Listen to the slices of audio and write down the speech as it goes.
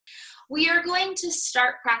We are going to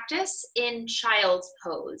start practice in child's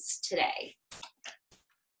pose today.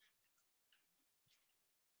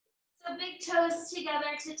 So big toes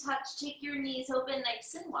together to touch, take your knees open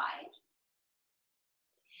nice and wide.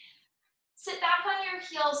 Sit back on your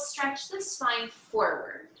heels, stretch the spine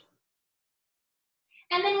forward.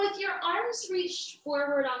 And then with your arms reached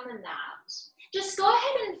forward on the mat, just go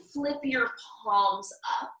ahead and flip your palms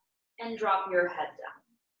up and drop your head down.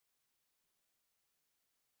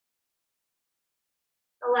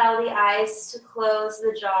 Allow the eyes to close,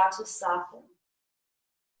 the jaw to soften.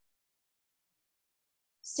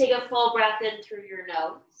 Just take a full breath in through your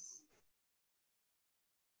nose.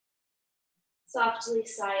 Softly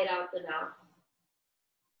sigh it out the mouth.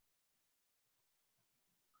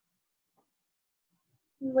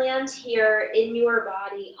 Land here in your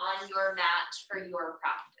body on your mat for your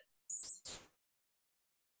practice.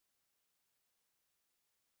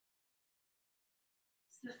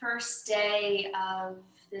 It's the first day of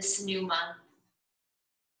this new month.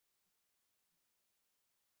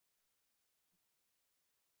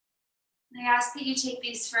 I ask that you take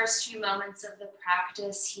these first few moments of the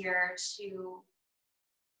practice here to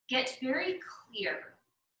get very clear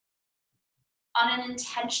on an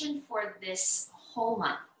intention for this whole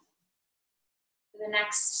month, for the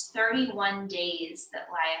next 31 days that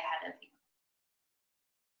lie ahead of you.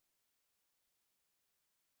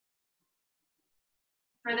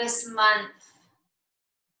 For this month,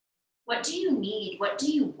 what do you need? What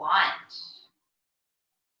do you want?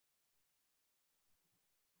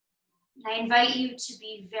 I invite you to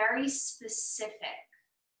be very specific,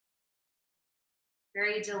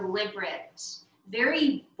 very deliberate,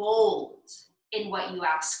 very bold in what you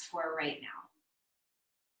asked for right now.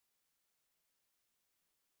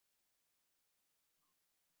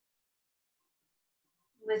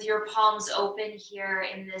 With your palms open here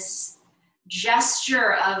in this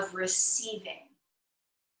gesture of receiving,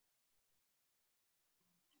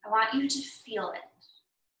 I want you to feel it.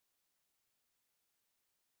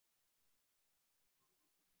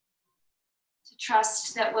 To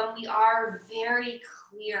trust that when we are very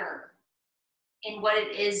clear in what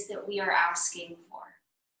it is that we are asking for,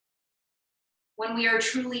 when we are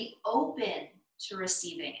truly open to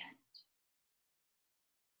receiving it,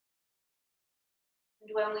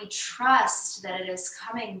 and when we trust that it is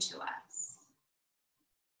coming to us,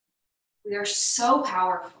 we are so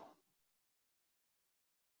powerful.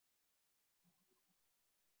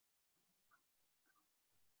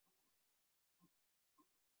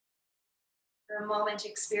 For a moment,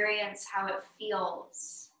 experience how it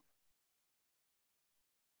feels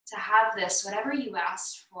to have this, whatever you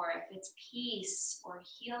asked for, if it's peace or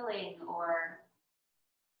healing or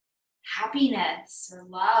happiness or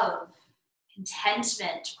love,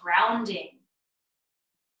 contentment, grounding.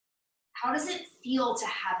 How does it feel to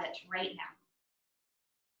have it right now?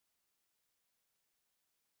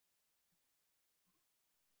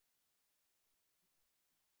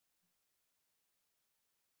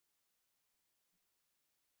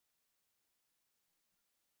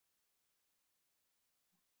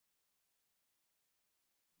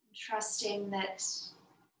 Trusting that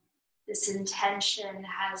this intention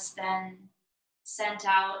has been sent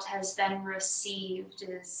out, has been received,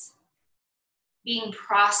 is being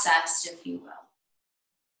processed, if you will.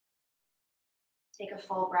 Take a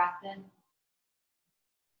full breath in.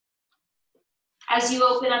 As you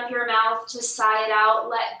open up your mouth to sigh it out,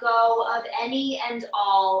 let go of any and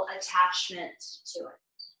all attachment to it.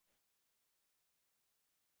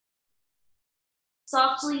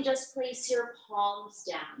 Softly just place your palms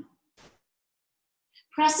down.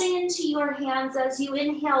 Pressing into your hands as you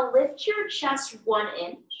inhale, lift your chest 1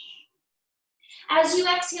 inch. As you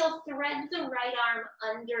exhale, thread the right arm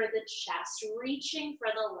under the chest, reaching for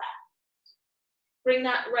the left. Bring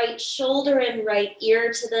that right shoulder and right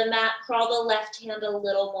ear to the mat. Crawl the left hand a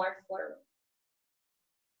little more forward.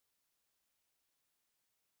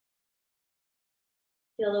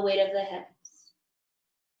 Feel the weight of the hips.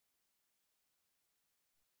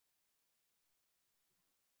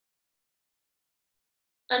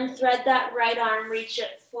 Unthread that right arm, reach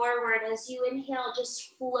it forward. As you inhale,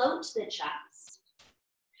 just float the chest.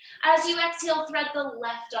 As you exhale, thread the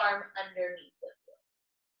left arm underneath of you.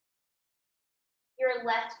 Your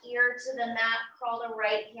left ear to the mat, crawl the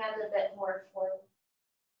right hand a bit more forward.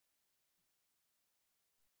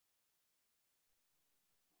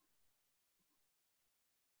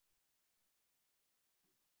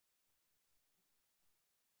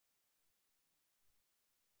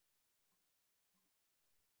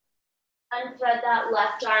 Unthread that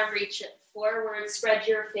left arm, reach it forward, spread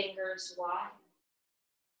your fingers wide.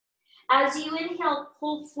 As you inhale,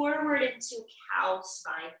 pull forward into cow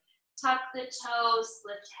spine. Tuck the toes,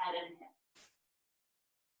 lift head and hip.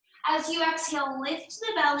 As you exhale, lift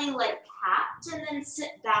the belly like cat and then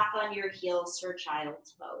sit back on your heels for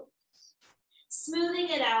child's pose. Smoothing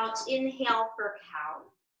it out, inhale for cow.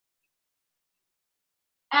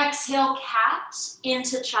 Exhale, cat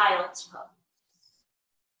into child's pose.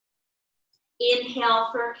 Inhale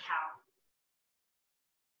for cow.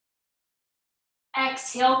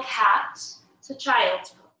 Exhale, cat to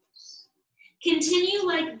child's pose. Continue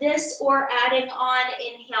like this or adding on,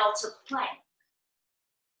 inhale to plank.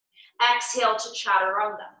 Exhale to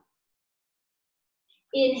chaturanga.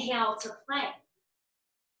 Inhale to plank.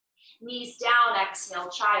 Knees down, exhale,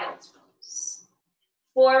 child's pose.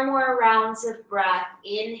 4 more rounds of breath.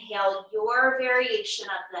 Inhale your variation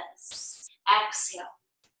of this. Exhale.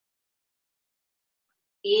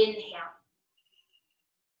 Inhale.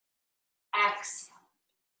 Exhale.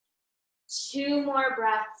 2 more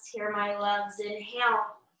breaths here, my loves. Inhale.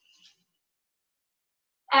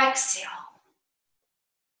 Exhale.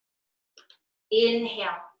 Inhale.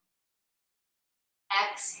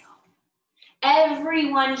 Exhale.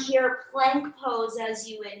 Everyone here, plank pose as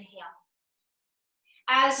you inhale.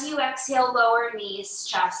 As you exhale, lower knees,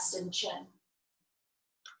 chest, and chin.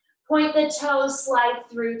 Point the toes, slide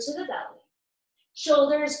through to the belly.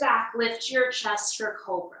 Shoulders back, lift your chest for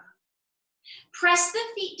cobra. Press the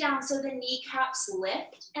feet down so the kneecaps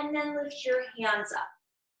lift, and then lift your hands up.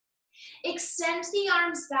 Extend the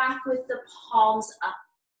arms back with the palms up.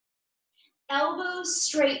 Elbows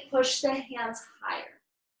straight, push the hands higher.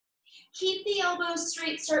 Keep the elbows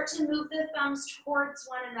straight, start to move the thumbs towards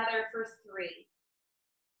one another for 3.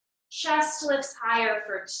 Chest lifts higher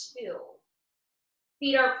for 2.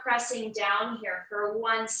 Feet are pressing down here for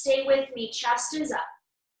 1. Stay with me, chest is up.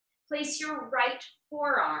 Place your right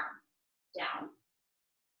forearm down,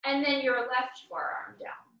 and then your left forearm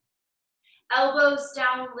down. Elbows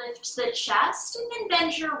down, lift the chest, and then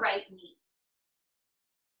bend your right knee.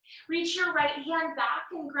 Reach your right hand back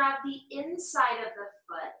and grab the inside of the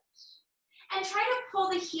foot, and try to pull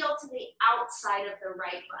the heel to the outside of the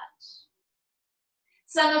right butt.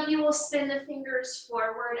 Some of you will spin the fingers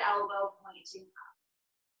forward, elbow pointing up.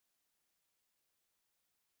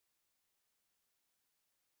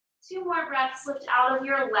 2 more breaths, lift out of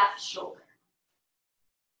your left shoulder.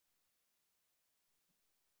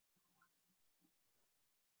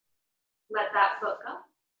 Let that foot go.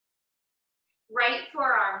 Right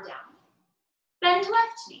forearm down. Bend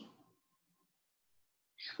left knee.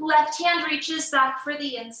 Left hand reaches back for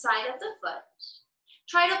the inside of the foot.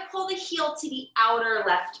 Try to pull the heel to the outer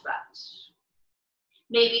left butt.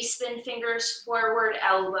 Maybe spin fingers forward,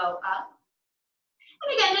 elbow up.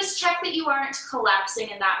 And again, just check that you aren't collapsing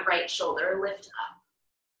in that right shoulder. Lift up.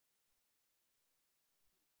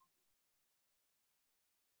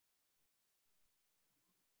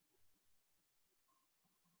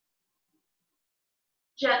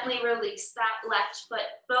 Gently release that left foot,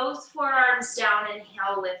 both forearms down.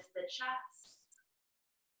 Inhale, lift the chest.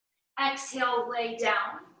 Exhale, lay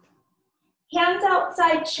down. Hands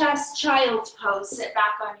outside chest, child's pose. Sit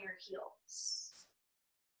back on your heels.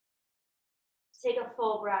 Take a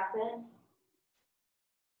full breath in.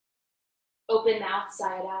 Open mouth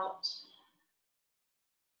side out.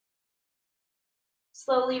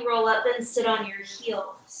 Slowly roll up and sit on your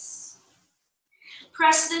heels.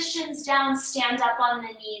 Press the shins down, stand up on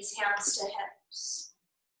the knees, hands to hips.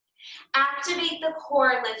 Activate the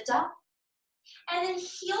core, lift up. And then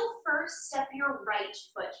heel first, step your right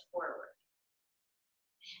foot forward.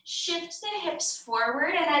 Shift the hips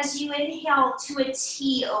forward, and as you inhale to a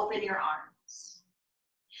T, open your arms.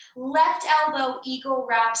 Left elbow, eagle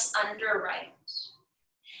wraps under right.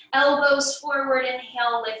 Elbows forward,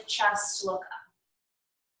 inhale, lift chest, look up.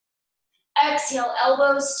 Exhale,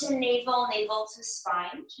 elbows to navel, navel to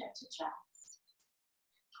spine, chin to chest.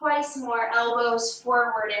 Twice more, elbows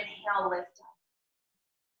forward, inhale, lift up.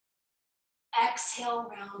 Exhale,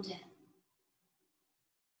 round in.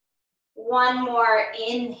 1 more,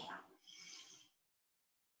 inhale.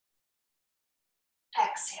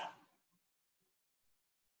 Exhale.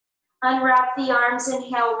 Unwrap the arms,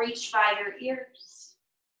 inhale, reach by your ears.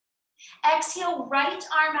 Exhale, right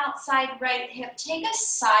arm outside right hip. Take a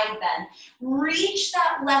side bend. Reach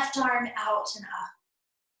that left arm out and up.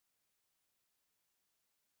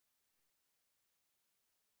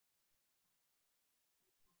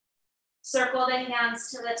 Circle the hands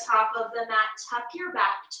to the top of the mat. Tuck your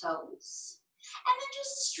back toes. And then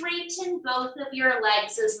just straighten both of your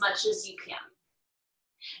legs as much as you can.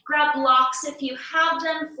 Grab blocks if you have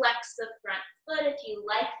them. Flex the front foot if you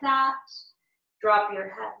like that. Drop your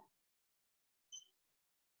head.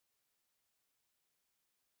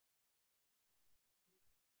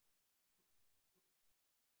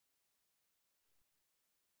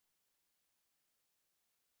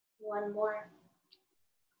 One more.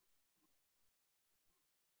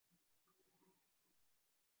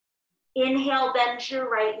 Inhale, bend your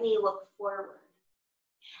right knee, look forward.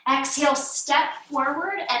 Exhale, step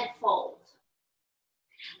forward and fold.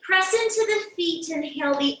 Press into the feet,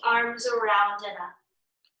 inhale the arms around and up.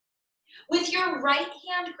 With your right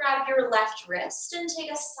hand, grab your left wrist and take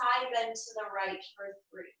a side bend to the right for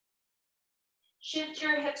 3. Shift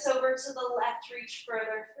your hips over to the left, reach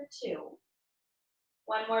further for 2.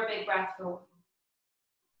 One more big breath for 1.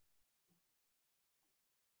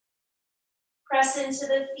 Press into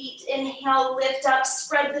the feet, inhale, lift up,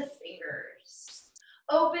 spread the fingers.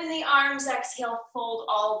 Open the arms, exhale, fold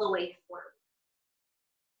all the way forward.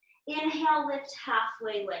 Inhale, lift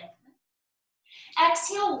halfway, lengthen.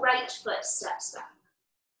 Exhale, right foot steps back.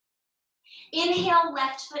 Inhale,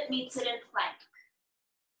 left foot meets it in plank.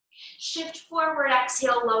 Shift forward,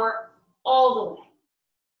 exhale, lower all the way.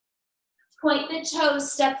 Point the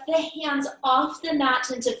toes, step the hands off the mat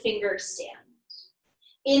into finger stand.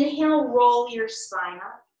 Inhale, roll your spine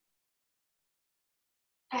up.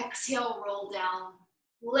 Exhale, roll down.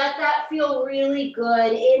 Let that feel really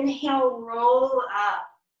good. Inhale, roll up.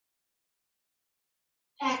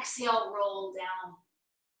 Exhale, roll down.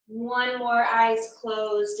 One more, eyes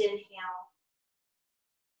closed, inhale.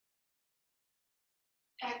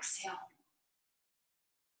 Exhale.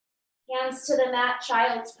 Hands to the mat,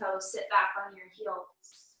 child's pose, sit back on your heels.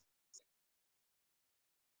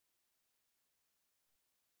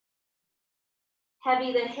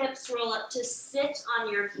 Heavy the hips, roll up to sit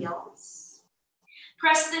on your heels.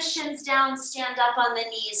 Press the shins down, stand up on the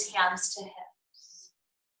knees, hands to hips.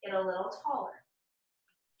 Get a little taller.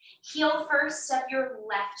 Heel first, step your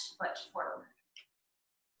left foot forward.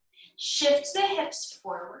 Shift the hips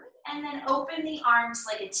forward and then open the arms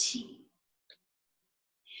like a T.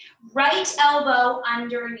 Right elbow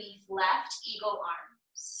underneath left, eagle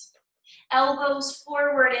arms. Elbows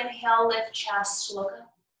forward, inhale, lift chest, look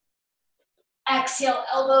up. Exhale,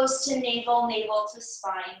 elbows to navel, navel to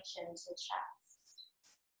spine, chin to chest.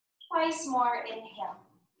 Twice more, inhale.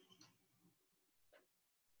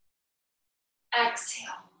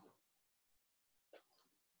 Exhale.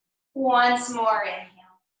 Once more, inhale.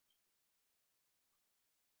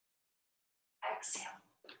 Exhale.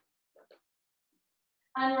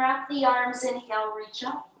 Unwrap the arms, inhale, reach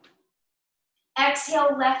up.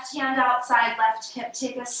 Exhale, left hand outside, left hip,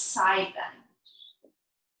 take a side bend.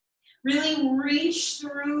 Really reach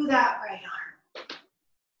through that right arm.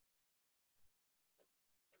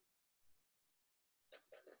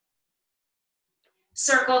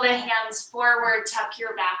 Circle the hands forward, tuck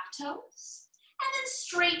your back toes, and then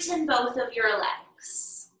straighten both of your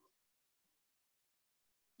legs.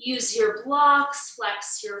 Use your blocks,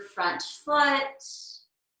 flex your front foot.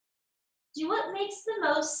 Do what makes the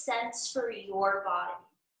most sense for your body.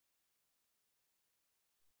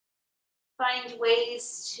 Find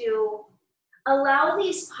ways to allow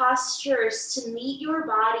these postures to meet your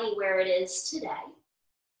body where it is today.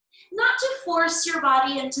 Not to force your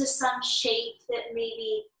body into some shape that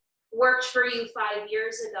maybe worked for you 5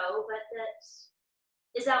 years ago, but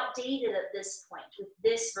that is outdated at this point with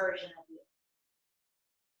this version of you.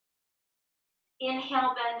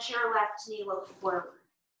 Inhale, bend your left knee, look forward.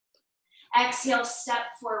 Exhale,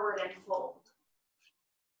 step forward and fold.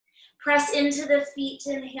 Press into the feet,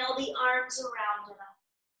 inhale the arms around and up.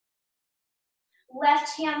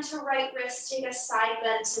 Left hand to right wrist, take a side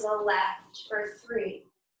bend to the left for 3.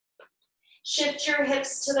 Shift your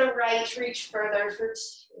hips to the right, reach further for 2.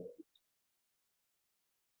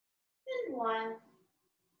 And 1.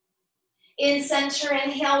 In center,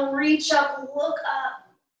 inhale, reach up, look up.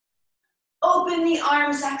 Open the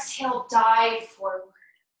arms, exhale, dive forward.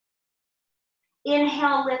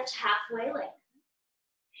 Inhale, lift halfway, lengthen.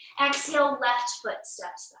 Exhale, left foot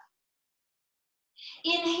steps back.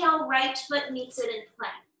 Inhale, right foot meets it in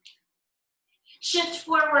plank. Shift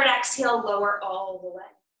forward, exhale, lower all the way.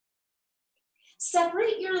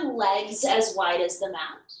 Separate your legs as wide as the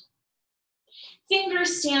mat.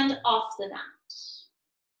 Fingers stand off the mat.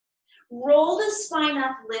 Roll the spine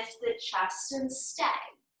up, lift the chest and stay.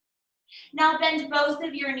 Now bend both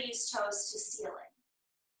of your knees, toes to ceiling.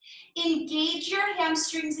 Engage your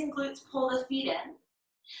hamstrings and glutes, pull the feet in.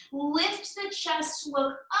 Lift the chest,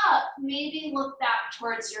 look up, maybe look back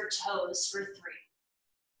towards your toes for 3,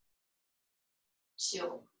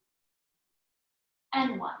 2,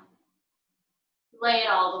 and 1. Lay it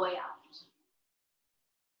all the way out.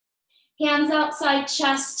 Hands outside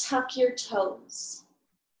chest, tuck your toes.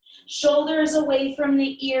 Shoulders away from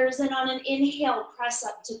the ears, and on an inhale, press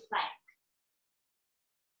up to plank.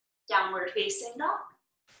 Downward facing dog.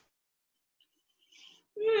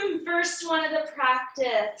 First one of the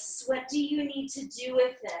practice. What do you need to do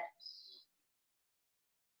with it?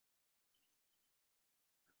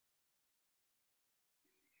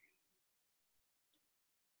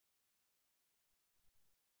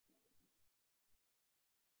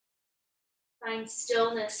 Find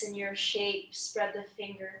stillness in your shape. Spread the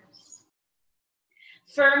fingers.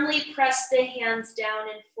 Firmly press the hands down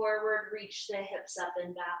and forward. Reach the hips up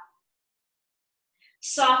and back.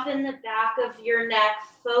 Soften the back of your neck.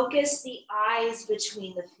 Focus the eyes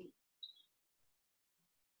between the feet.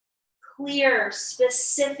 Clear,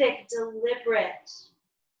 specific, deliberate.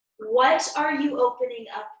 What are you opening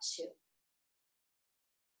up to?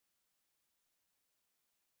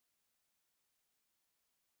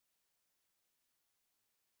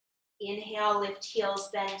 Inhale, lift heels,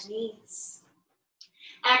 bend knees.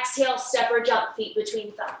 Exhale, step or jump feet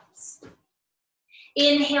between thumbs.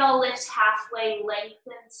 Inhale, lift halfway,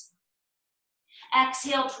 lengthens.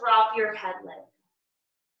 Exhale, drop your head leg.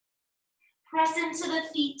 Press into the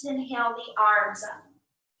feet, inhale the arms up.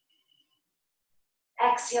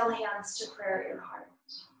 Exhale, hands to prayer your heart.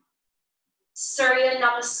 Surya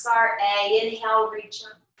Namaskar A, inhale, reach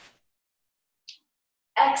up.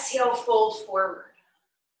 Exhale, fold forward.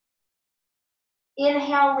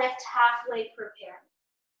 Inhale, lift halfway, prepare.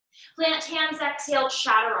 Plant hands, exhale,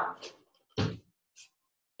 chaturanga.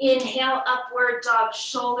 Inhale, upward dog,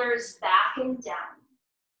 shoulders back and down.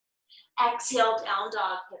 Exhale, down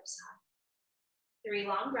dog, hips high. 3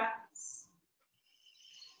 long breaths.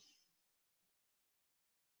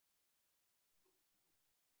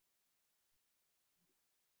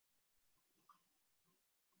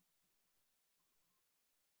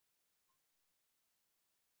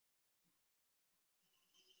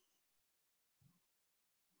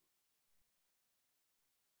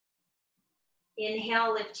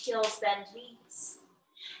 Inhale, lift heels, bend knees.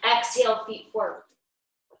 Exhale, feet forward.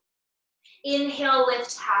 Inhale,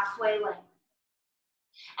 lift halfway length.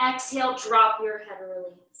 Exhale, drop your head,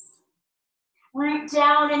 release. Root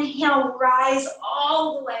down, inhale, rise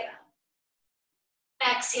all the way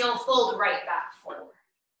up. Exhale, fold right back forward.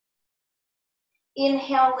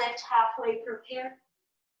 Inhale, lift halfway, prepare.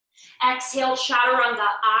 Exhale, chaturanga,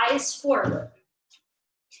 eyes forward.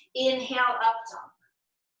 Inhale, up dog.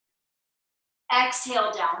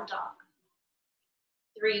 Exhale, down dog.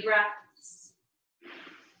 3 breaths.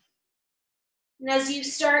 And as you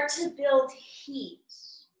start to build heat,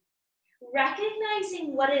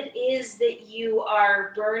 recognizing what it is that you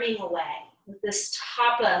are burning away with this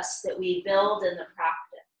tapas that we build in the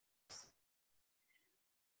practice.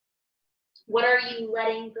 What are you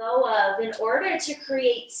letting go of in order to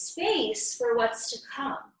create space for what's to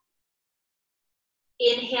come?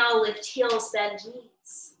 Inhale, lift heels, bend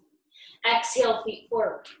knees. Exhale, feet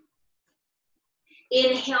forward.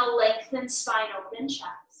 Inhale, lengthen spine, open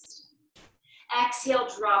chest. Exhale,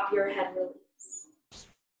 drop your head, release.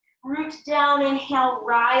 Root down, inhale,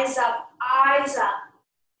 rise up, eyes up.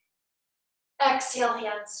 Exhale,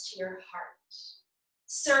 hands to your heart.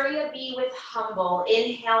 Surya be with humble.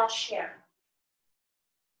 Inhale, chair.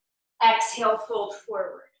 Exhale, fold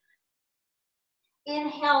forward.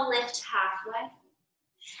 Inhale, lift halfway.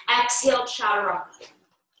 Exhale, chaturanga.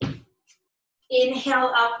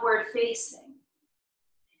 Inhale, upward facing.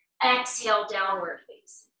 Exhale, downward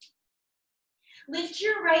facing. Lift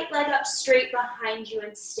your right leg up straight behind you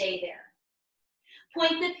and stay there.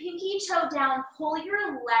 Point the pinky toe down, pull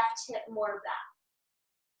your left hip more back.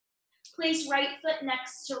 Place right foot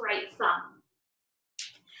next to right thumb.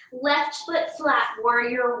 Left foot flat,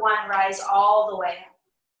 warrior 1, rise all the way up.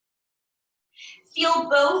 Feel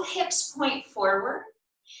both hips point forward.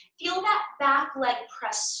 Feel that back leg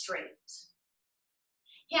press straight.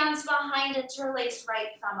 Hands behind, interlace right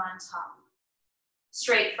thumb on top.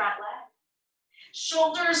 Straight front leg.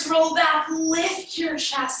 Shoulders roll back, lift your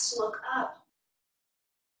chest, look up.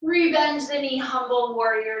 Rebend the knee, humble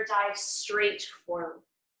warrior, dive straight forward.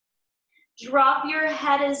 Drop your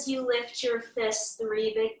head as you lift your fists,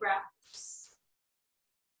 3 big breaths.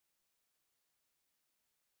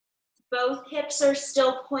 Both hips are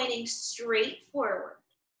still pointing straight forward.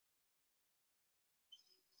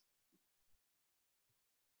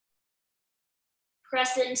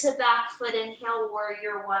 Press into back foot, inhale,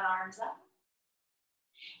 warrior 1, arms up.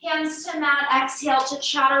 Hands to mat, exhale to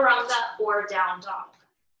chaturanga or down dog.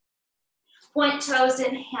 Point toes,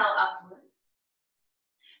 inhale, upward.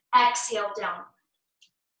 Exhale, downward.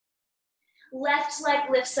 Left leg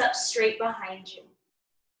lifts up straight behind you.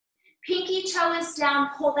 Pinky toe is down,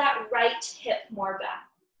 pull that right hip more back.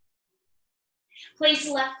 Place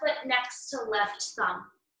left foot next to left thumb.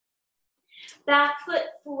 Back foot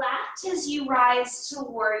flat, left as you rise to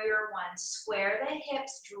warrior one. Square the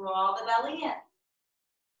hips, draw the belly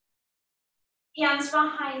in. Hands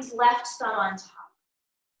behind, left thumb on top.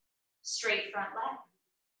 Straight front leg.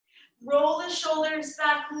 Roll the shoulders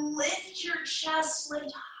back, lift your chest,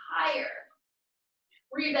 lift higher.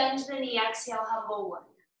 Rebend the knee, exhale, humble warrior.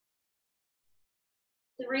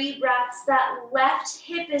 3 breaths, that left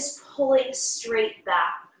hip is pulling straight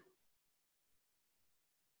back.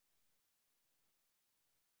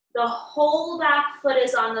 The whole back foot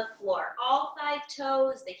is on the floor. All 5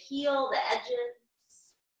 toes, the heel, the edges.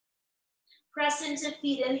 Press into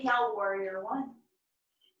feet, inhale, warrior one.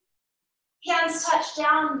 Hands touch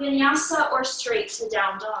down, vinyasa or straight to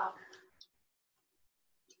down dog.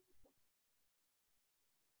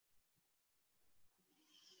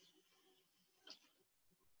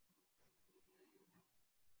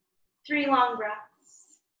 Three long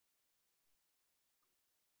breaths.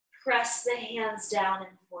 Press the hands down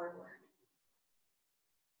and forward.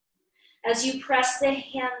 As you press the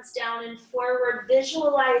hands down and forward,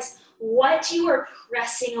 visualize what you are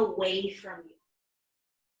pressing away from you.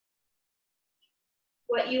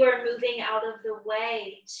 What you are moving out of the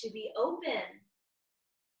way to be open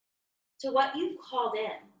to what you've called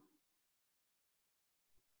in.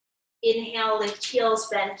 Inhale, lift heels,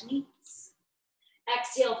 bend knees.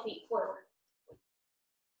 Exhale, feet forward.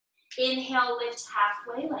 Inhale, lift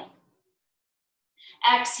halfway length.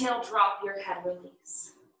 Exhale, drop your head,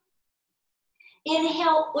 release.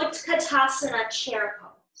 Inhale, Utkatasana, chair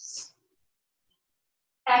pose.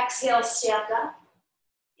 Exhale, stand up,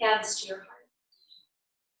 hands to your heart.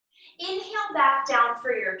 Inhale, back down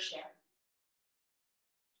for your chair.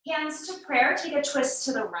 Hands to prayer, take a twist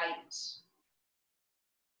to the right.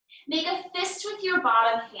 Make a fist with your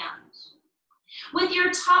bottom hand. With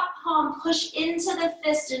your top palm, push into the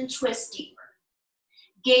fist and twist deeper.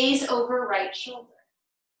 Gaze over right shoulder.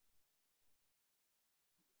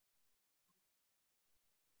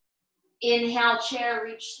 Inhale, chair,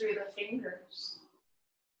 reach through the fingers.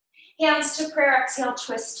 Hands to prayer, exhale,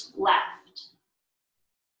 twist left.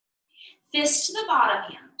 Fist to the bottom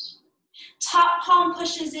hand. Top palm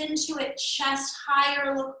pushes into it, chest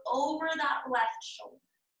higher, look over that left shoulder.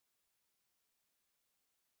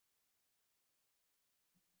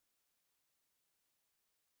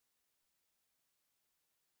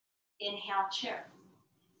 Inhale, chair.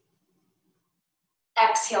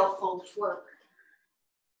 Exhale, fold forward.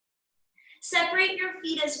 Separate your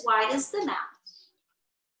feet as wide as the mat.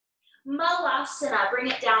 Malasana, bring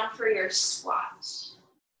it down for your squat.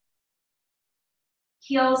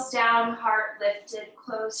 Heels down, heart lifted,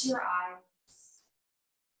 close your eyes.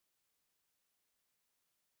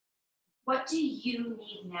 What do you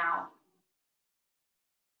need now?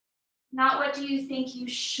 Not what do you think you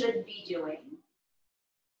should be doing.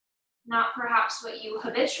 Not perhaps what you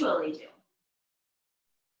habitually do.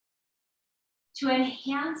 To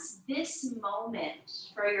enhance this moment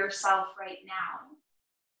for yourself right now,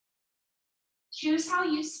 choose how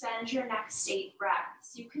you spend your next 8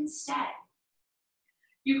 breaths. You can stay.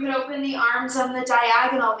 You could open the arms on the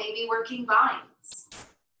diagonal, maybe working vines.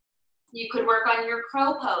 You could work on your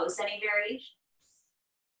crow pose, any variations.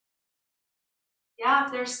 Yeah,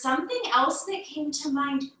 if there's something else that came to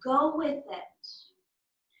mind, go with it.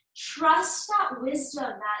 Trust that wisdom,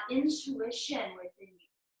 that intuition within you.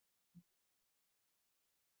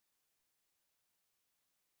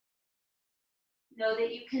 Know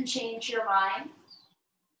that you can change your mind.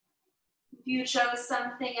 If you chose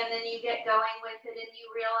something and then you get going with it and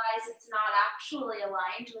you realize it's not actually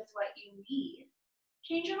aligned with what you need,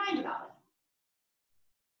 change your mind about it.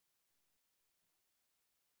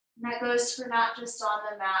 And that goes for not just on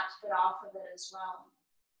the mat, but off of it as well.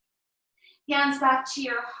 Hands back to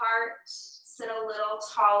your heart. Sit a little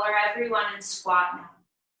taller, everyone in squat now.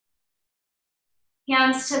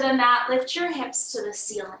 Hands to the mat, lift your hips to the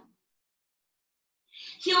ceiling.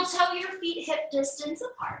 Heel toe your feet hip distance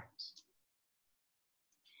apart.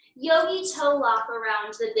 Yogi toe lock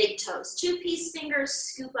around the big toes. 2-piece fingers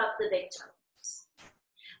scoop up the big toes.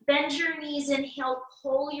 Bend your knees, inhale,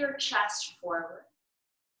 pull your chest forward.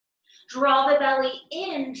 Draw the belly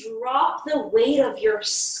in, drop the weight of your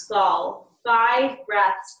skull. 5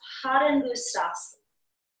 breaths, Padangustasana.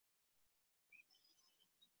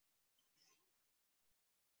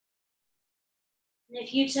 And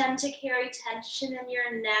if you tend to carry tension in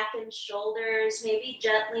your neck and shoulders, maybe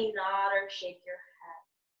gently nod or shake your head.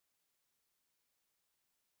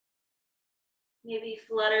 Maybe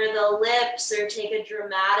flutter the lips or take a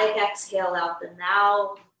dramatic exhale out the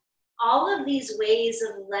mouth. All of these ways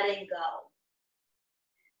of letting go.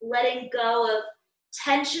 Letting go of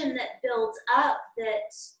tension that builds up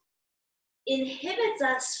that inhibits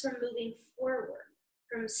us from moving forward,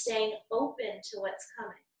 from staying open to what's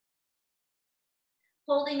coming.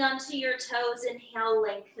 Holding onto your toes, inhale,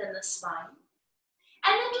 lengthen the spine.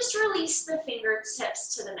 And then just release the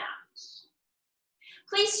fingertips to the mat.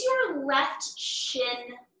 Place your left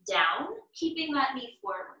shin down, keeping that knee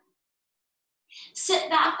forward. Sit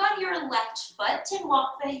back on your left foot and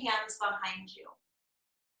walk the hands behind you.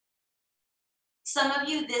 Some of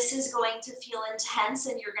you, this is going to feel intense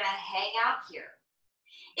and you're going to hang out here.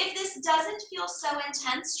 If this doesn't feel so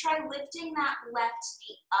intense, try lifting that left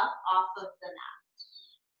knee up off of the mat.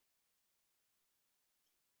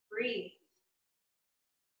 Breathe.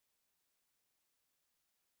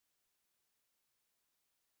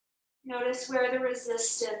 Notice where the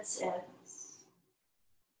resistance is.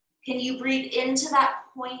 Can you breathe into that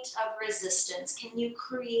point of resistance? Can you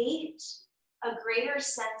create a greater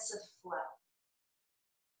sense of flow?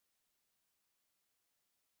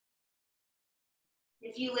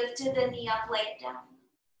 If you lifted the knee up, lay it down.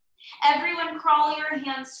 Everyone crawl your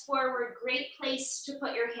hands forward. Great place to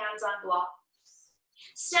put your hands on blocks.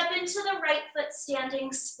 Step into the right foot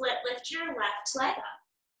standing split. Lift your left leg up.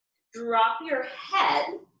 Drop your head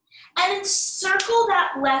and encircle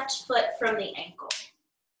that left foot from the ankle.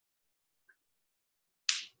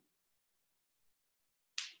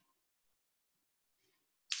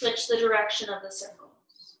 Switch the direction of the circles.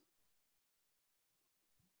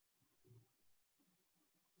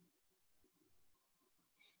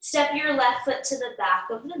 Step your left foot to the back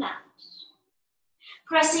of the mat.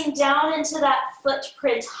 Pressing down into that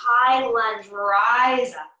footprint, high lunge,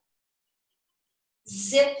 rise up.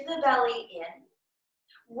 Zip the belly in.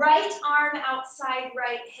 Right arm outside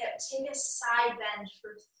right hip. Take a side bend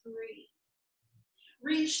for 3.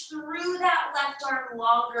 Reach through that left arm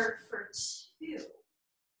longer for 2.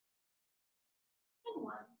 And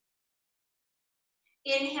 1.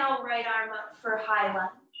 Inhale, right arm up for high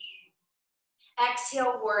lunge.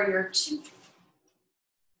 Exhale, warrior 2.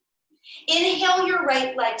 Inhale, your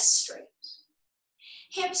right leg straight.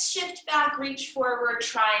 Hips shift back, reach forward,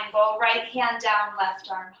 triangle. Right hand down, left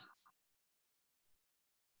arm high.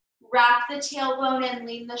 Rack the tailbone and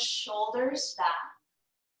lean the shoulders back.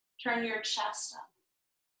 Turn your chest up.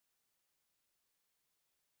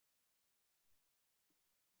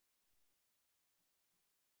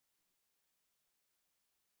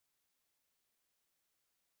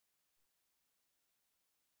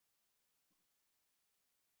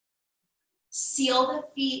 Seal the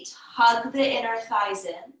feet, hug the inner thighs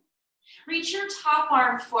in. Reach your top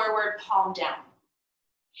arm forward, palm down.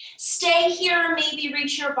 Stay here, maybe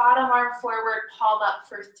reach your bottom arm forward, palm up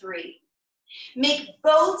for 3. Make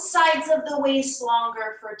both sides of the waist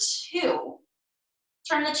longer for 2.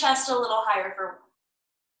 Turn the chest a little higher for 1.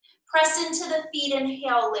 Press into the feet,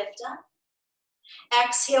 inhale, lift up.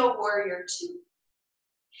 Exhale, warrior 2.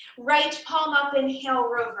 Right palm up, inhale,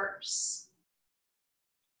 reverse.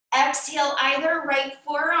 Exhale, either right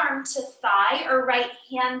forearm to thigh or right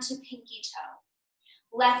hand to pinky toe.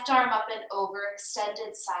 Left arm up and over,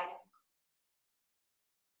 extended side angle.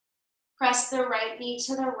 Press the right knee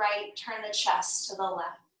to the right, turn the chest to the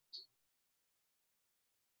left.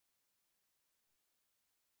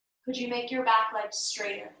 Could you make your back leg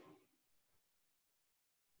straighter?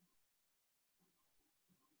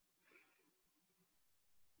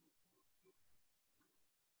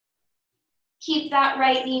 Keep that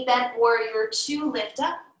right knee bent, warrior 2, lift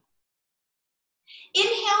up.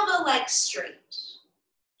 Inhale the legs straight.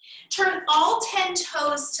 Turn all 10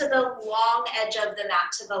 toes to the long edge of the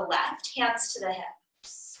mat to the left, hands to the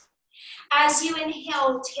hips. As you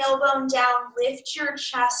inhale, tailbone down, lift your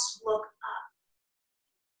chest, look up.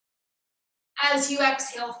 As you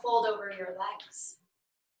exhale, fold over your legs.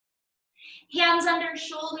 Hands under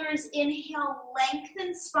shoulders, inhale,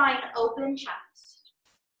 lengthen spine, open chest.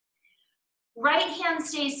 Right hand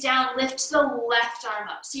stays down, lift the left arm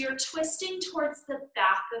up. So you're twisting towards the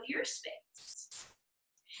back of your space.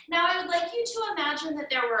 Now I would like you to imagine that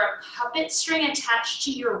there were a puppet string attached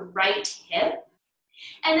to your right hip.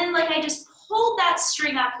 And then like I just pulled that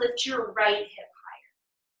string up, lift your right hip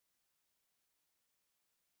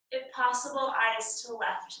higher. If possible, eyes to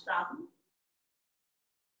left thumb.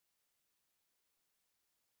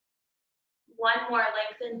 One more,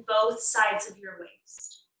 lengthen both sides of your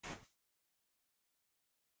waist.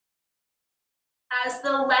 As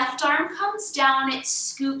the left arm comes down, it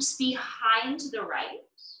scoops behind the right.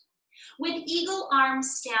 With eagle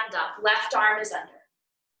arms, stand up. Left arm is under.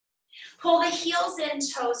 Pull the heels in,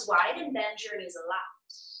 toes wide, and bend your knees a lot.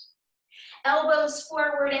 Elbows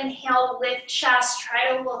forward, inhale, lift chest,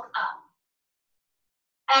 try to look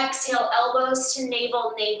up. Exhale, elbows to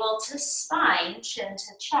navel, navel to spine, chin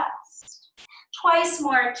to chest. Twice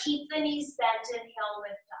more, keep the knees bent, inhale,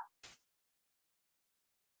 lift up.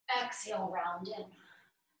 Exhale, round in.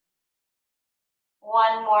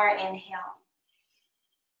 One more inhale.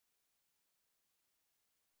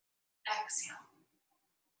 Exhale.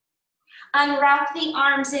 Unwrap the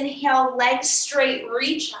arms, inhale, legs straight,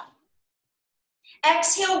 reach up.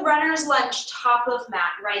 Exhale, runner's lunge, top of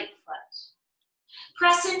mat, right foot.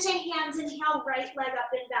 Press into hands, inhale, right leg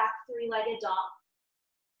up and back, three-legged dog.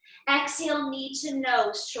 Exhale, knee to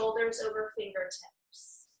nose, shoulders over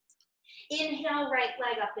fingertips. Inhale, right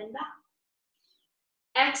leg up and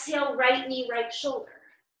back. Exhale, right knee, right shoulder.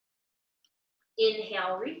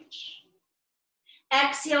 Inhale, reach.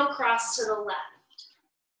 Exhale, cross to the left.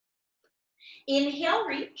 Inhale,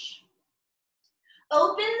 reach.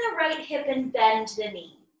 Open the right hip and bend the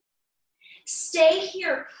knee. Stay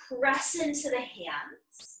here, press into the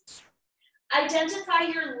hands. Identify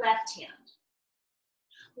your left hand.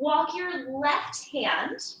 Walk your left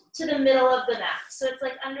hand to the middle of the mat, so it's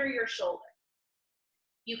like under your shoulder.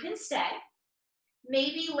 You can stay.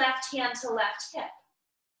 Maybe left hand to left hip.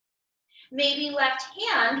 Maybe left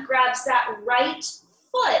hand grabs that right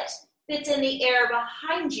foot that's in the air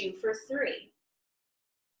behind you for 3.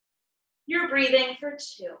 You're breathing for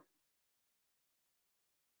 2.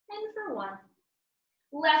 And for 1.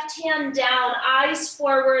 Left hand down, eyes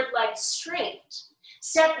forward, legs straight.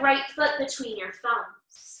 Step right foot between your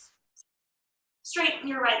thumbs. Straighten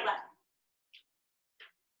your right leg.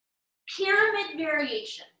 Pyramid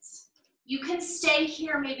variations. You can stay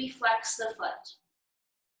here, maybe flex the foot.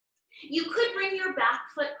 You could bring your back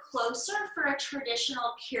foot closer for a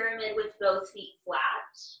traditional pyramid with both feet flat.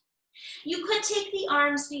 You could take the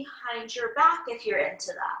arms behind your back if you're into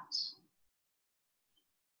that.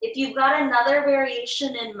 If you've got another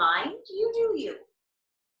variation in mind, you do you.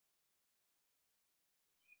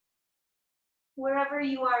 Wherever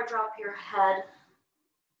you are, drop your head.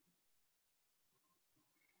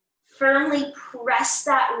 Firmly press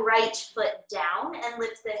that right foot down and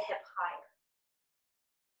lift the hip higher.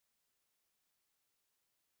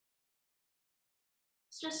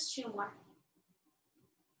 It's just 2 more.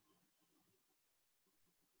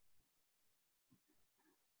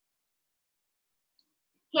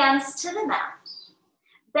 Hands to the mat.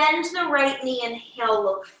 Bend the right knee, inhale,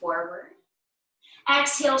 look forward.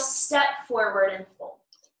 Exhale, step forward and fold.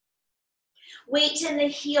 Weight in the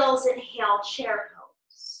heels, inhale, chair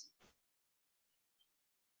pose.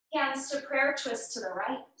 Hands to prayer, twist to the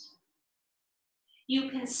right. You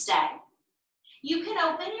can stay. You can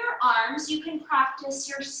open your arms, you can practice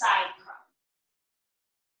your side cross.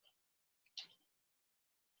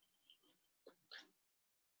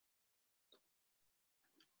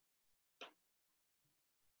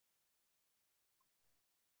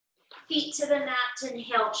 Feet to the mat,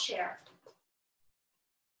 inhale, chair.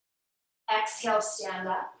 Exhale, stand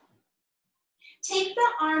up. Take the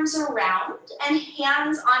arms around and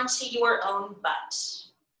hands onto your own butt.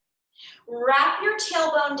 Wrap your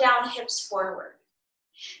tailbone down, hips forward.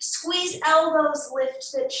 Squeeze elbows,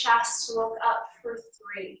 lift the chest, look up for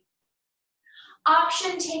 3.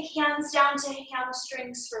 Option, take hands down to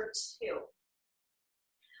hamstrings for 2.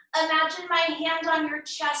 Imagine my hand on your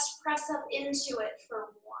chest, press up into it for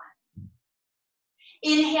 1.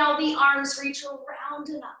 Inhale, the arms reach around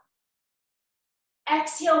and up.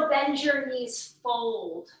 Exhale, bend your knees,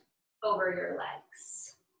 fold over your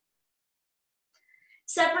legs.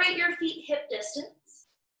 Separate your feet hip distance.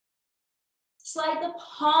 Slide the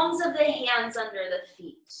palms of the hands under the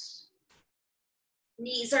feet.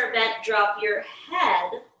 Knees are bent, drop your head.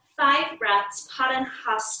 5 breaths,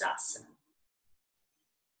 Padangusthasana.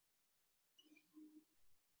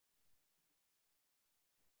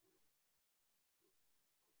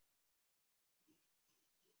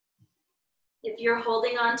 If you're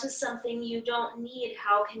holding on to something you don't need,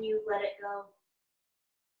 how can you let it go?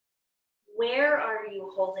 Where are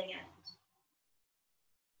you holding it?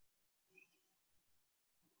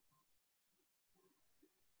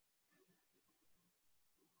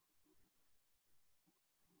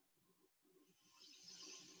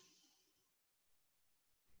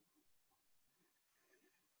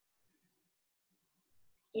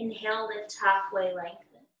 Inhale, lift halfway, lengthen.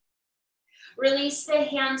 Release the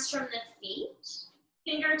hands from the feet,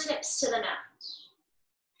 fingertips to the mat.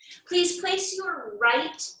 Please place your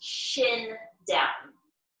right shin down.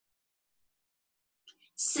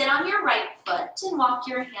 Sit on your right foot and walk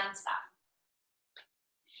your hands back.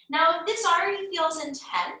 Now, if this already feels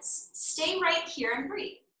intense, stay right here and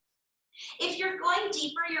breathe. If you're going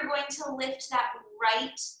deeper, you're going to lift that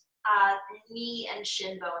right knee and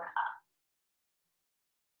shin bone up.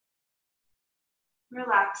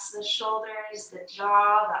 Relax the shoulders, the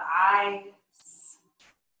jaw, the eyes.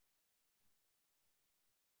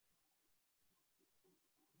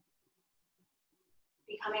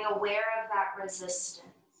 becoming aware of that resistance.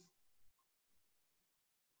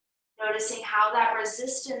 Noticing how that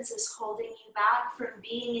resistance is holding you back from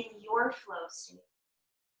being in your flow state.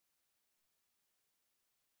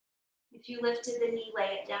 If you lifted the knee,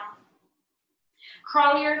 lay it down.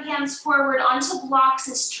 Crawl your hands forward onto blocks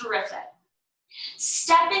is terrific.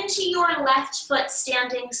 Step into your left foot,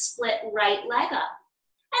 standing split right leg up,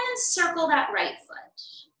 and then circle that right foot.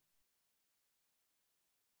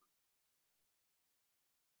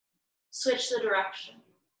 Switch the direction.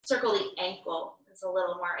 Circle the ankle is a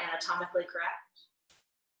little more anatomically correct.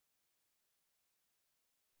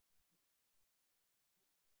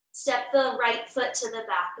 Step the right foot to the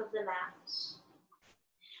back of the mat.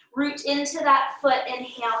 Root into that foot,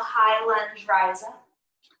 inhale, high lunge, rise up.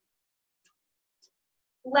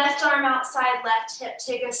 Left arm outside left hip,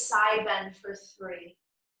 take a side bend for 3.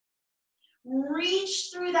 Reach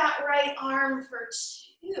through that right arm for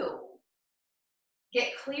 2.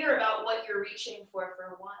 Get clear about what you're reaching for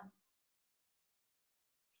 1.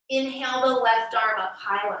 Inhale the left arm up,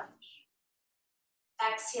 high lunge.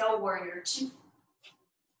 Exhale, warrior 2.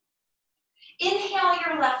 Inhale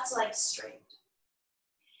your left leg straight.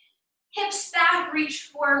 Hips back,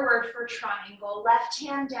 reach forward for triangle. Left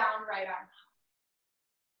hand down, right arm up.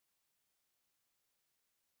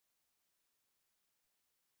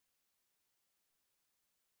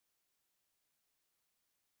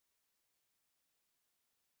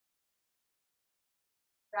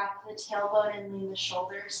 Wrap the tailbone and lean the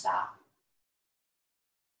shoulders back.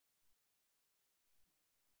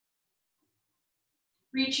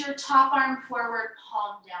 Reach your top arm forward,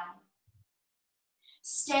 palm down.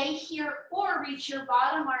 Stay here or reach your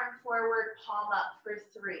bottom arm forward, palm up for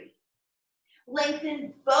 3.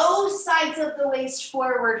 Lengthen both sides of the waist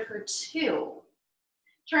forward for 2.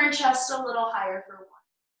 Turn chest a little higher for 1.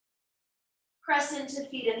 Press into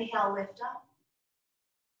feet, inhale, lift up.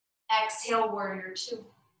 Exhale, warrior 2.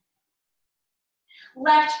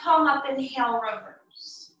 Left palm up, inhale,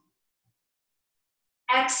 reverse.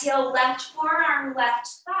 Exhale, left forearm, left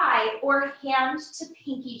thigh, or hand to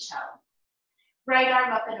pinky toe. Right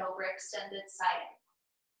arm up and over, extended side.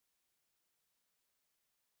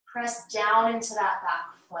 Press down into that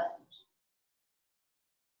back foot.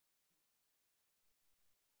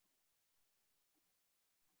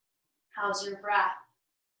 How's your breath?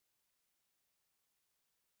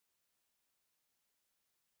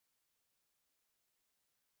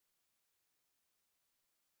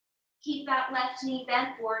 Keep that left knee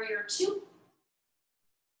bent, warrior 2.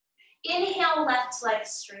 Inhale, left leg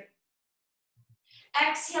straight.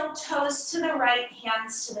 Exhale, toes to the right,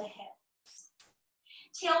 hands to the hips.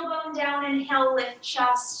 Tailbone down, inhale, lift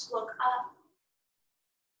chest, look up.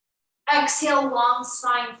 Exhale, long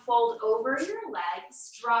spine, fold over your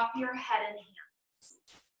legs, drop your head and hands.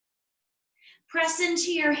 Press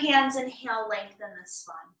into your hands, inhale, lengthen the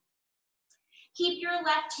spine. Keep your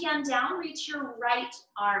left hand down, reach your right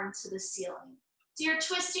arm to the ceiling. So you're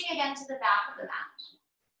twisting again to the back of the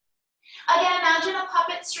mat. Again, imagine a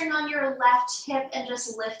puppet string on your left hip and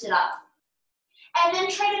just lift it up. And then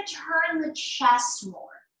try to turn the chest more.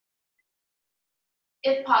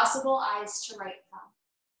 If possible, eyes to right thumb.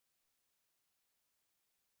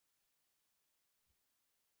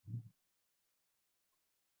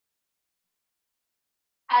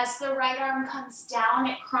 As the right arm comes down,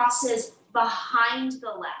 it crosses behind the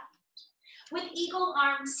left. With eagle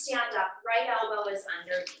arms, stand up. Right elbow is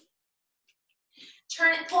underneath.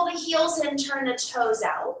 Turn it, pull the heels in, turn the toes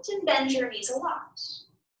out, and bend your knees a lot.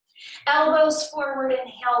 Elbows forward,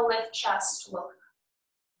 inhale, lift chest, look.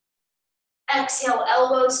 Exhale,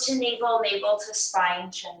 elbows to navel, navel to spine,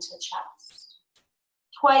 chin to chest.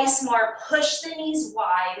 Twice more, push the knees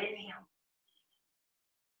wide, inhale.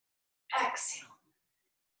 Exhale.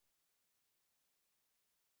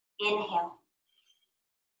 Inhale.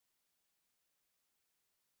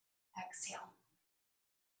 Exhale.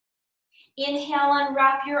 Inhale,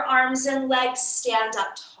 unwrap your arms and legs, stand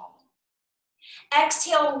up tall.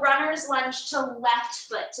 Exhale, runner's lunge to left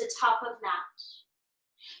foot to top of mat.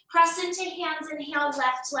 Press into hands, inhale,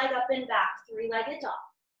 left leg up and back, 3-legged dog.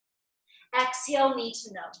 Exhale, knee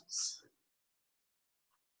to nose.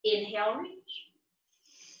 Inhale, reach.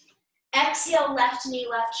 Exhale, left knee,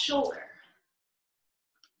 left shoulder.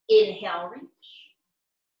 Inhale, reach.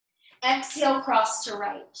 Exhale, cross to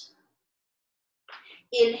right.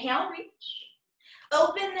 Inhale, reach.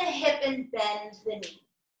 Open the hip and bend the knee.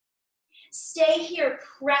 Stay here,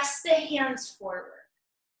 press the hands forward.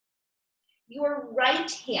 Your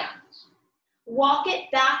right hand, walk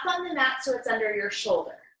it back on the mat so it's under your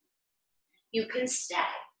shoulder. You can stay.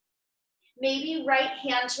 Maybe right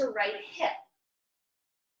hand to right hip.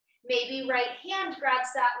 Maybe right hand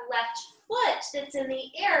grabs that left foot that's in the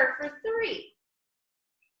air for 3,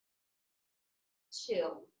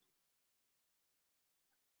 2,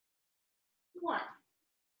 1.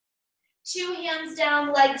 2 hands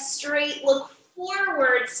down, legs straight, look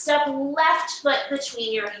forward, step left foot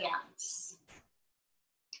between your hands.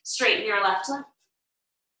 Straighten your left leg.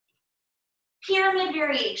 Pyramid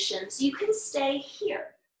variations, you can stay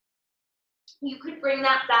here. You could bring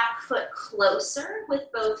that back foot closer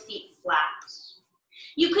with both feet flat.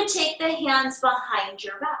 You could take the hands behind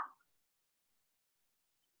your back.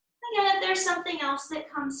 Again, if there's something else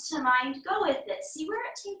that comes to mind, go with it. See where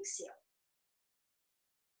it takes you.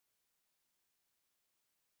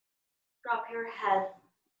 Drop your head.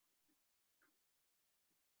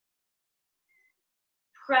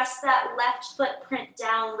 Press that left footprint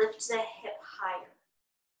down, lift the hip higher.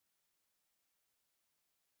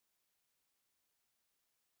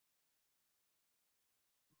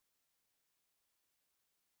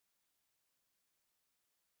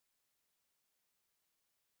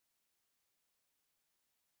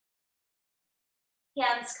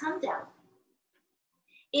 Hands come down.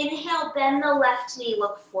 Inhale, bend the left knee,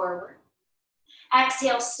 look forward.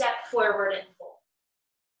 Exhale, step forward and fold.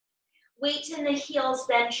 Weight in the heels,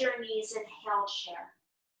 bend your knees, inhale, chair.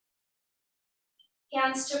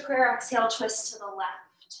 Hands to prayer, exhale, twist to the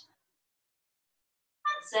left.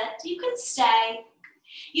 That's it, you can stay.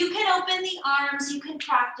 You can open the arms, you can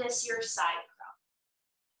practice your side crawl.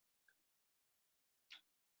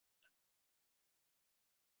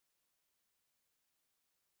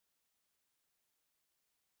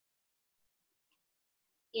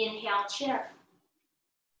 Inhale, chair.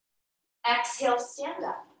 Exhale, stand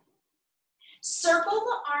up. Circle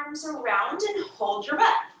the arms around and hold your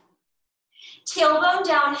breath. Tailbone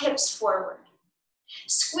down, hips forward.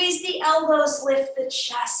 Squeeze the elbows, lift the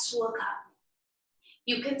chest, look up.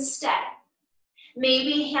 You can stay.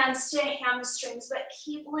 Maybe hands to hamstrings, but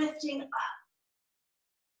keep lifting up.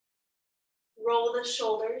 Roll the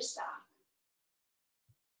shoulders back.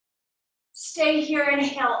 Stay here,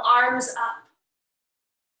 inhale, arms up.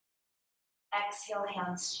 Exhale,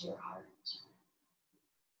 hands to your heart.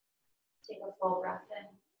 Take a full breath in.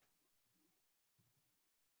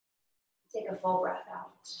 Take a full breath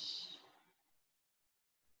out.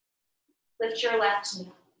 Lift your left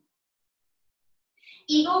knee.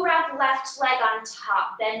 Eagle wrap left leg on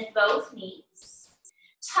top. Bend both knees.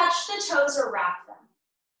 Touch the toes or wrap them.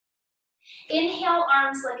 Inhale,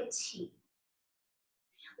 arms like a T.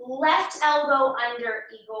 Left elbow under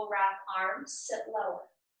eagle wrap arms. Sit lower.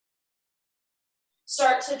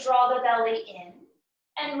 Start to draw the belly in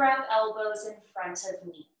and wrap elbows in front of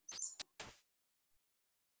knees.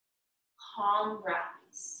 Palm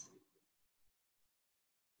rise.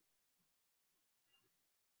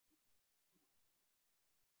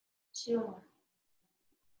 Two more.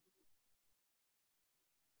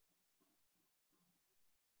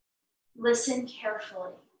 Listen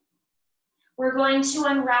carefully. We're going to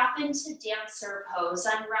unwrap into dancer pose.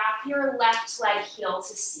 Unwrap your left leg heel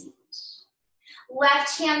to seat.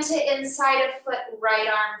 Left hand to inside of foot, right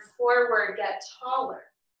arm forward, get taller.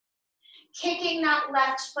 Kicking that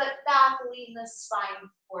left foot back, lean the spine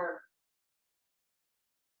forward.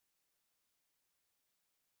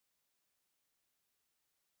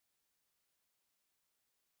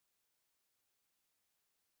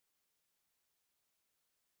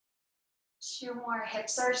 Two more,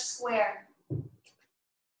 hips are square.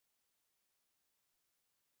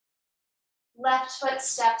 Left foot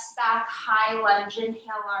steps back, high lunge,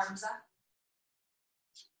 inhale, arms up.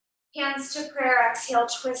 Hands to prayer, exhale,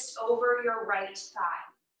 twist over your right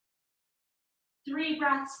thigh. 3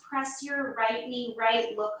 breaths, press your right knee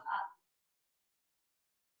right, look up.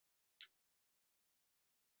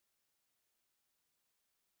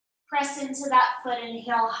 Press into that foot,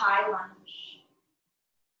 inhale, high lunge.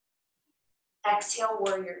 Exhale,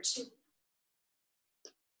 warrior 2.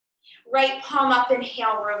 Right palm up,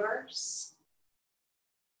 inhale, reverse.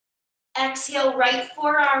 Exhale, right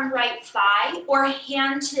forearm, right thigh, or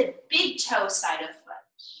hand to big toe side of foot.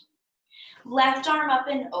 Left arm up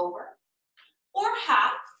and over, or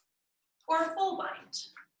half, or full bind.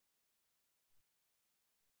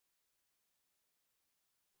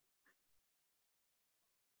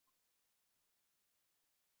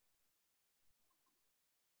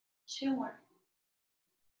 Two more.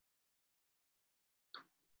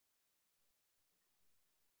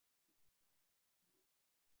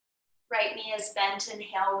 Right knee is bent,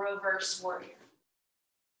 inhale, reverse warrior.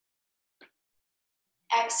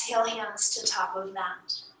 Exhale, hands to top of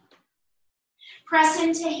mat. Press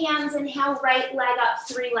into hands, inhale, right leg up,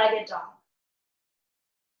 3-legged dog.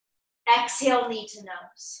 Exhale, knee to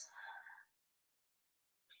nose.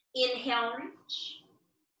 Inhale, reach.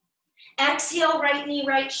 Exhale, right knee,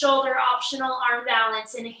 right shoulder, optional arm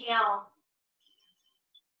balance. Inhale.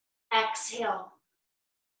 Exhale.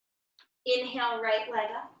 Inhale, right leg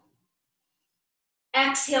up.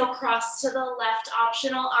 Exhale, cross to the left,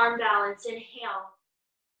 optional arm balance. Inhale.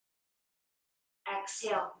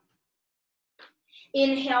 Exhale.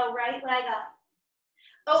 Inhale, right leg up.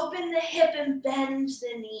 Open the hip and bend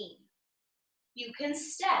the knee. You can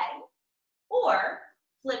stay or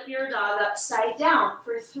flip your dog upside down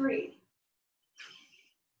for 3,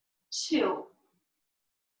 2,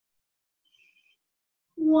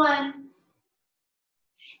 1.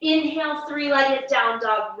 Inhale, 3-legged down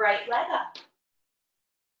dog, right leg up.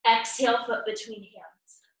 Exhale, foot between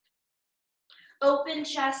hands. Open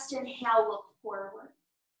chest, inhale, look forward.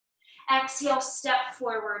 Exhale, step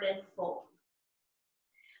forward and fold.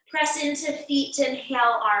 Press into feet,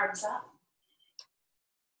 inhale, arms up.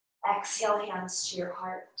 Exhale, hands to your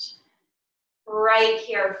heart. Right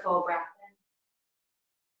here, full breath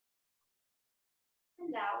in.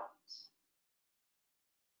 And out.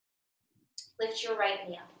 Lift your right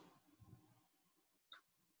knee up.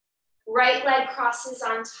 Right leg crosses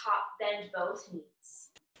on top, bend both knees.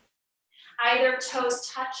 Either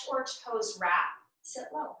toes touch or toes wrap,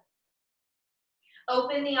 sit low.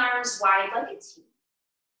 Open the arms wide like a T.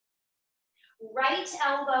 Right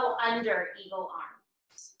elbow under eagle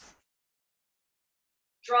arms.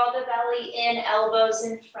 Draw the belly in, elbows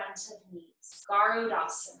in front of knees.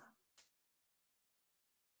 Garudasana.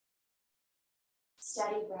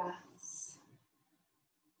 Steady breaths.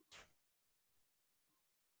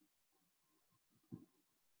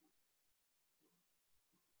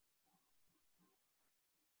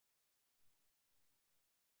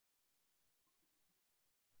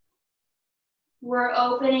 We're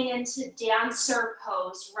opening into dancer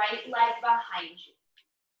pose, right leg behind you.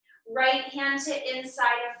 Right hand to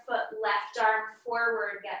inside of foot, left arm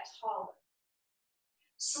forward, get taller.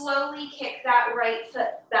 Slowly kick that right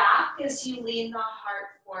foot back as you lean the heart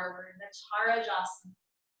forward, Natarajasana.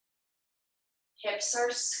 Hips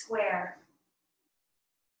are square.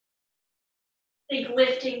 Think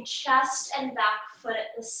lifting chest and back foot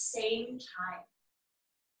at the same time.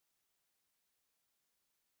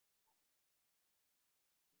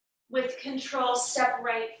 With control, step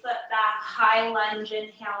right foot back, high lunge,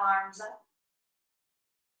 inhale, arms up.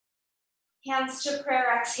 Hands to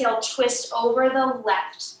prayer, exhale, twist over the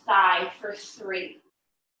left thigh for 3.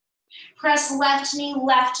 Press left knee,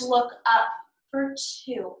 left, look up for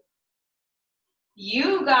 2.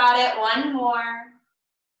 You got it, 1 more.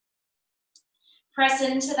 Press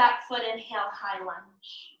into that foot, inhale, high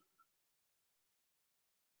lunge.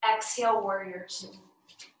 Exhale, warrior 2.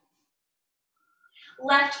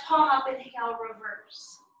 Left palm up, inhale,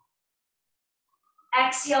 reverse.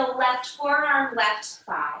 Exhale, left forearm, left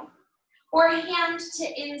thigh. Or hand to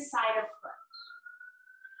inside of foot.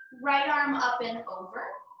 Right arm up and over.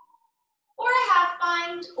 Or a half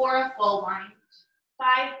bind or a full bind.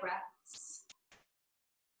 5 breaths.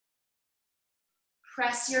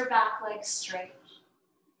 Press your back leg straight.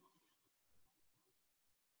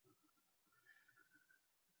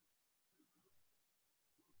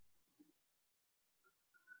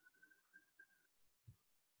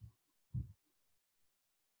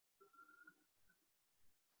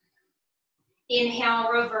 Inhale,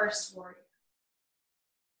 reverse warrior.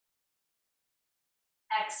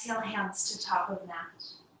 Exhale, hands to top of mat.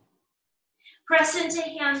 Press into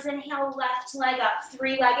hands, inhale, left leg up,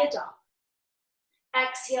 3-legged dog.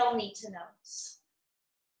 Exhale, knee to nose.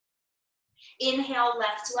 Inhale,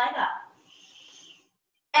 left leg up.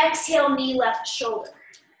 Exhale, knee, left shoulder.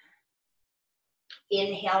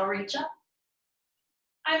 Inhale, reach up.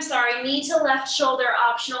 I'm sorry, knee to left shoulder,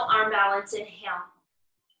 optional arm balance, inhale.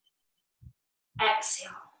 Exhale.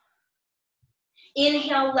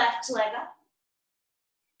 Inhale, left leg up.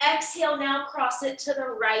 Exhale, now cross it to the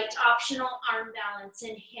right, optional arm balance,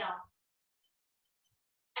 inhale.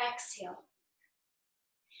 Exhale.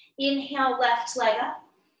 Inhale, left leg up.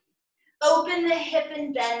 Open the hip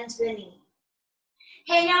and bend the knee.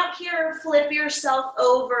 Hang out here, flip yourself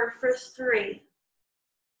over for 3.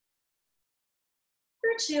 For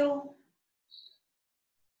 2.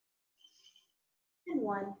 And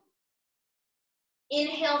 1.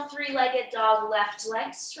 Inhale, 3-legged dog, left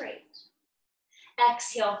leg straight.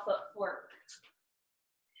 Exhale, foot forward.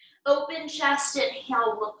 Open chest,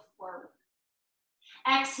 inhale, look forward.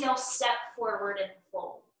 Exhale, step forward and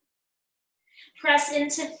fold. Press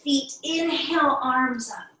into feet, inhale, arms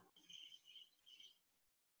up.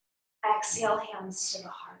 Exhale, hands to the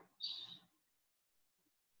heart.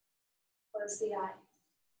 Close the eyes.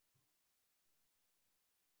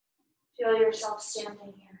 Feel yourself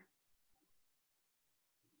standing here.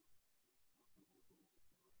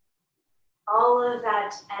 all of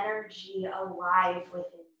that energy alive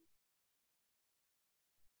within you.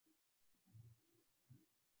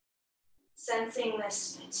 Sensing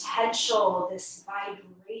this potential, this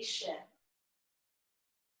vibration.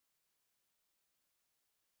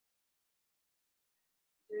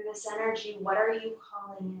 Through this energy, what are you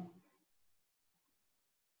calling in?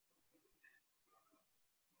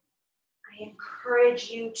 I encourage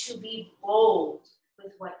you to be bold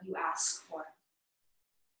with what you ask for.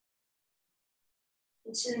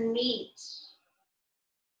 And to meet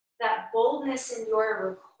that boldness in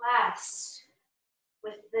your request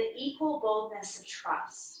with the equal boldness of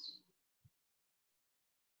trust.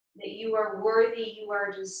 That you are worthy, you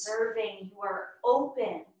are deserving, you are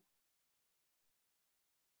open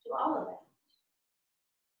to all of it.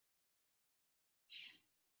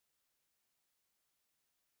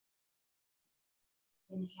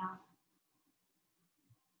 Inhale.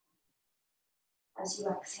 As you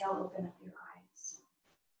exhale, open up your eyes.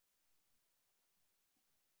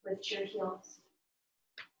 Lift your heels.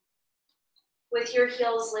 With your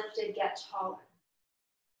heels lifted, get taller.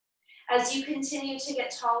 As you continue to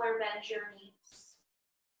get taller, bend your knees.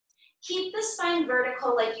 Keep the spine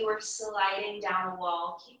vertical like you are sliding down a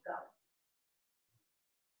wall. Keep going.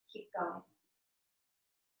 Keep going.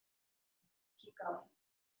 Keep going.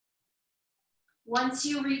 Once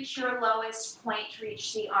you reach your lowest point,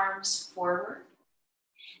 reach the arms forward.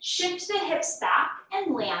 Shift the hips back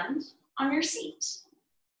and land on your seat.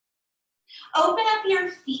 Open up your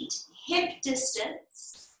feet hip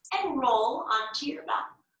distance and roll onto your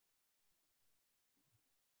back.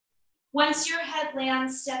 Once your head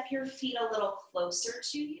lands, step your feet a little closer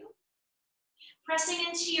to you. Pressing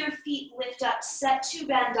into your feet, lift up, Setu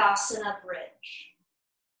Bandhasana bridge.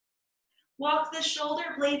 Walk the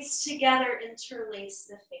shoulder blades together, interlace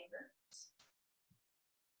the fingers.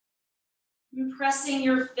 And pressing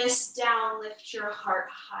your fist down, lift your heart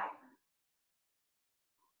higher.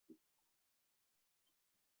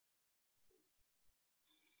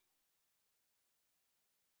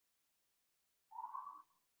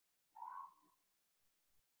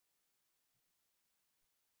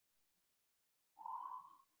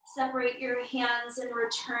 Separate your hands and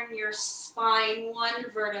return your spine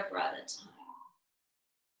one vertebra at a time.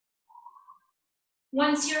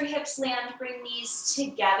 Once your hips land, bring knees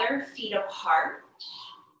together, feet apart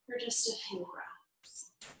for just a few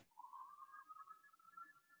breaths.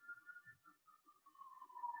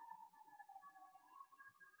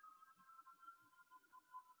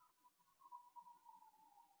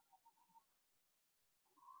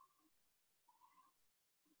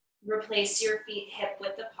 Replace your feet hip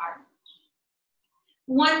width apart.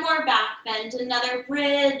 One more back bend, another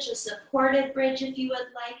bridge, a supported bridge if you would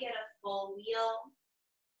like it, a full wheel.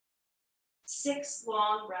 6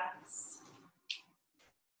 long breaths.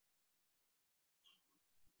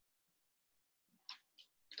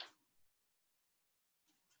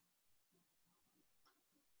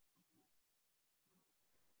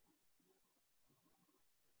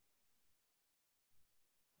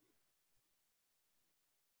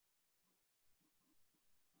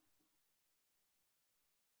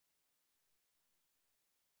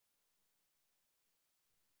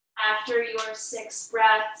 After your 6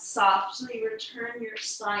 breaths, softly return your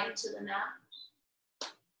spine to the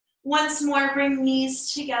mat. Once more, bring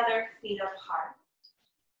knees together, feet apart.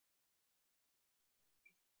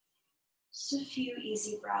 Just a few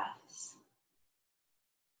easy breaths.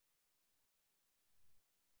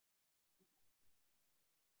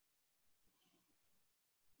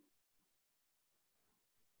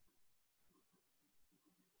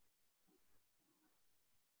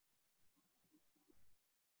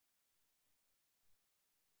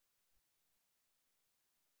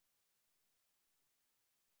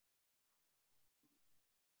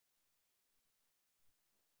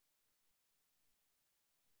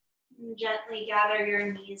 And gently gather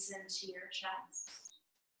your knees into your chest.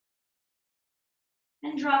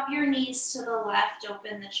 And drop your knees to the left,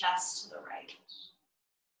 open the chest to the right.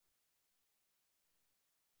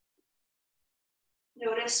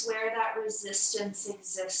 Notice where that resistance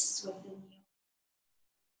exists within you.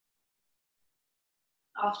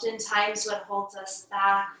 Oftentimes what holds us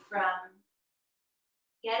back from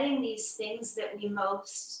getting these things that we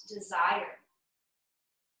most desire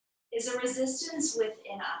is a resistance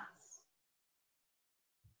within us.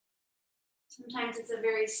 Sometimes it's a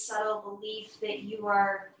very subtle belief that you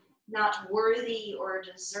are not worthy or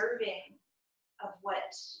deserving of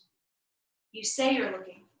what you say you're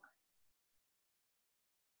looking for.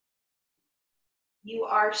 You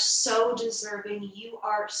are so deserving. You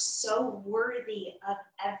are so worthy of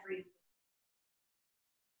everything.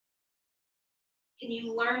 Can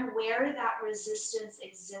you learn where that resistance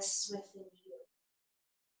exists within you?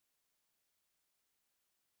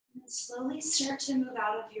 And then slowly start to move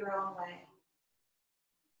out of your own way.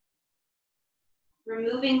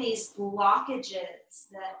 Removing these blockages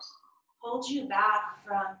that hold you back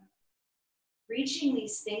from reaching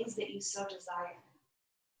these things that you so desire.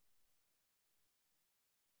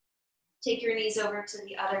 Take your knees over to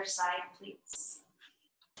the other side, please.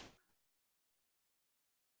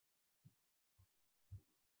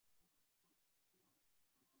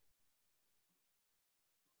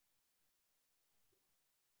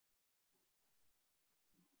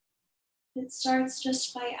 It starts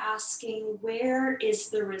just by asking, where is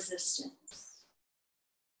the resistance?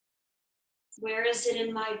 Where is it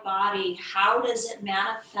in my body? How does it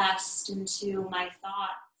manifest into my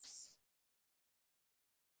thoughts?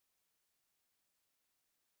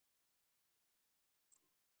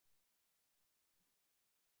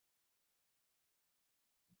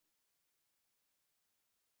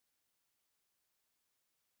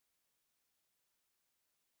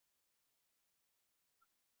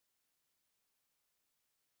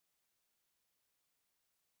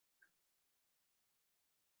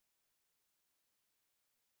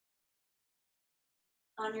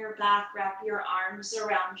 On your back, wrap your arms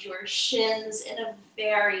around your shins in a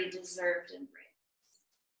very deserved embrace.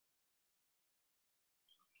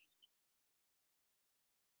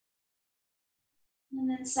 And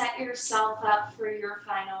then set yourself up for your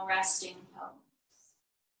final resting pose.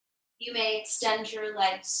 You may extend your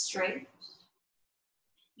legs straight.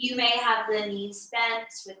 You may have the knees bent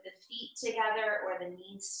with the feet together or the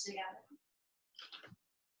knees together.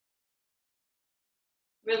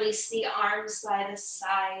 Release the arms by the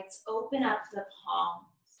sides. Open up the palms.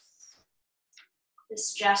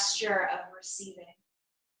 This gesture of receiving.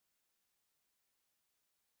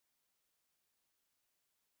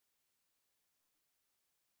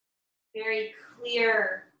 Very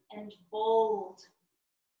clear and bold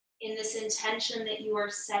in this intention that you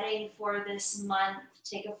are setting for this month.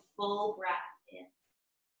 Take a full breath in.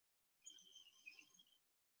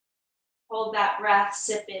 Hold that breath,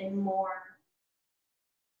 sip in more.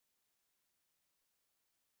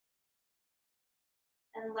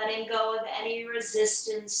 And letting go of any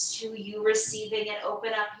resistance to you receiving it.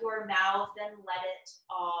 Open up your mouth and let it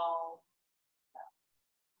all go.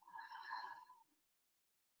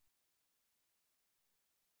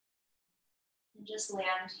 And just land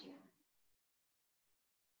here.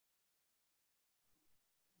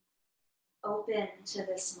 Open to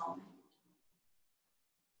this moment.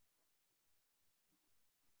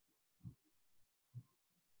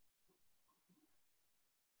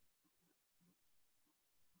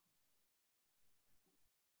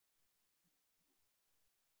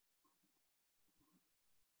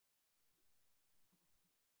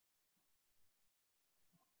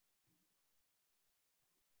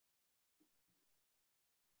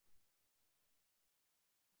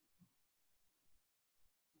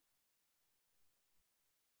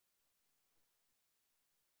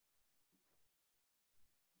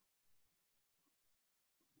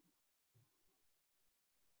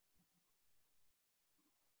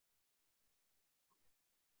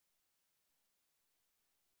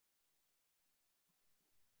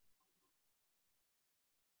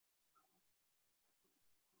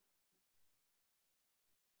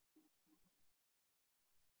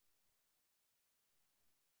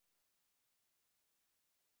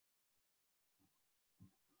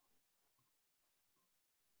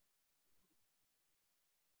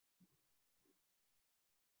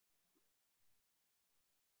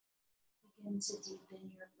 Begin to deepen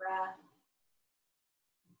your breath.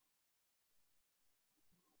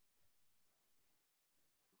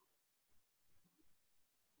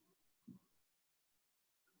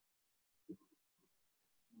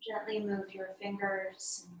 Gently move your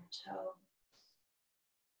fingers and your toes.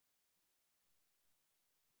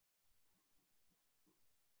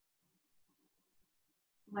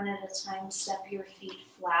 One at a time, step your feet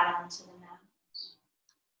flat onto the mat.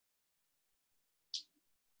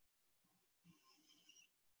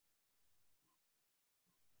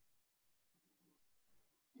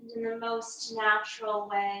 And in the most natural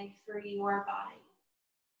way for your body,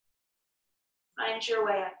 find your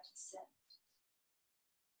way up to sit.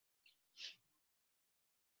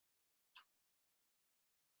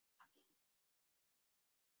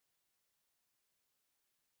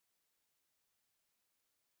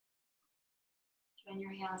 Join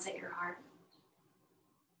your hands at your heart.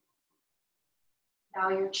 Bow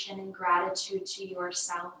your chin in gratitude to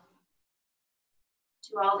yourself,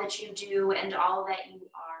 to all that you do and all that you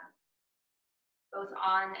are, both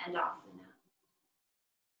on and off the mat.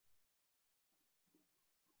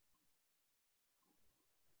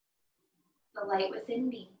 The light within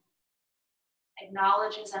me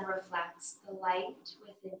acknowledges and reflects the light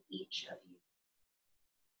within each of you.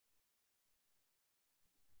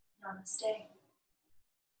 Namaste.